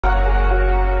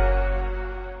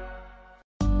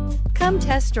Come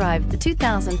test drive the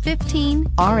 2015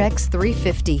 RX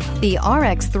 350. The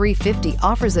RX 350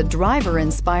 offers a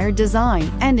driver-inspired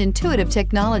design and intuitive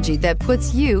technology that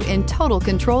puts you in total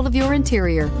control of your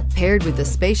interior. Paired with a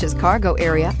spacious cargo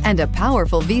area and a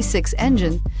powerful V6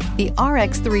 engine, the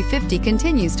RX 350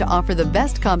 continues to offer the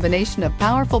best combination of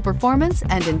powerful performance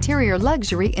and interior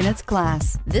luxury in its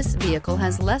class. This vehicle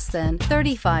has less than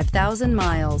 35,000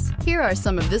 miles. Here are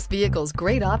some of this vehicle's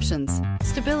great options: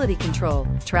 stability control,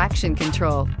 traction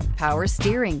control, power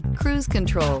steering, cruise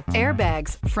control,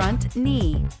 airbags, front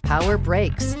knee, power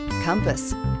brakes,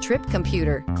 compass, trip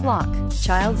computer, clock,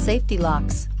 child safety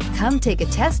locks. Come take a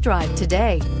test drive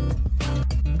today.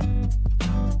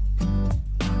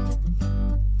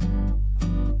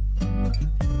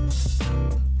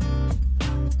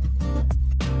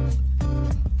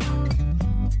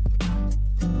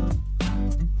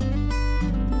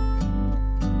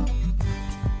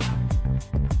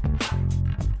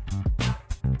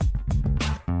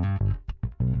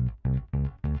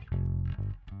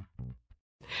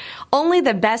 Only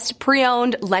the best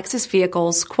pre-owned Lexus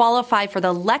vehicles qualify for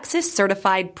the Lexus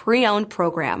Certified Pre-Owned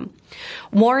program.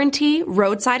 Warranty,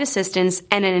 roadside assistance,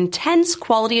 and an intense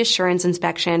quality assurance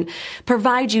inspection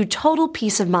provide you total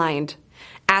peace of mind.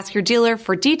 Ask your dealer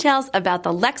for details about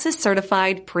the Lexus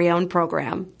Certified Pre-Owned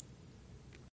program.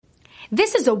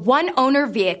 This is a one-owner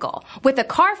vehicle with a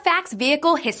Carfax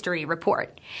Vehicle History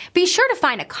Report. Be sure to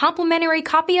find a complimentary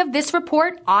copy of this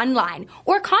report online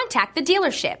or contact the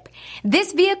dealership.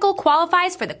 This vehicle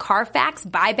qualifies for the Carfax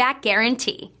Buyback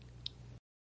Guarantee.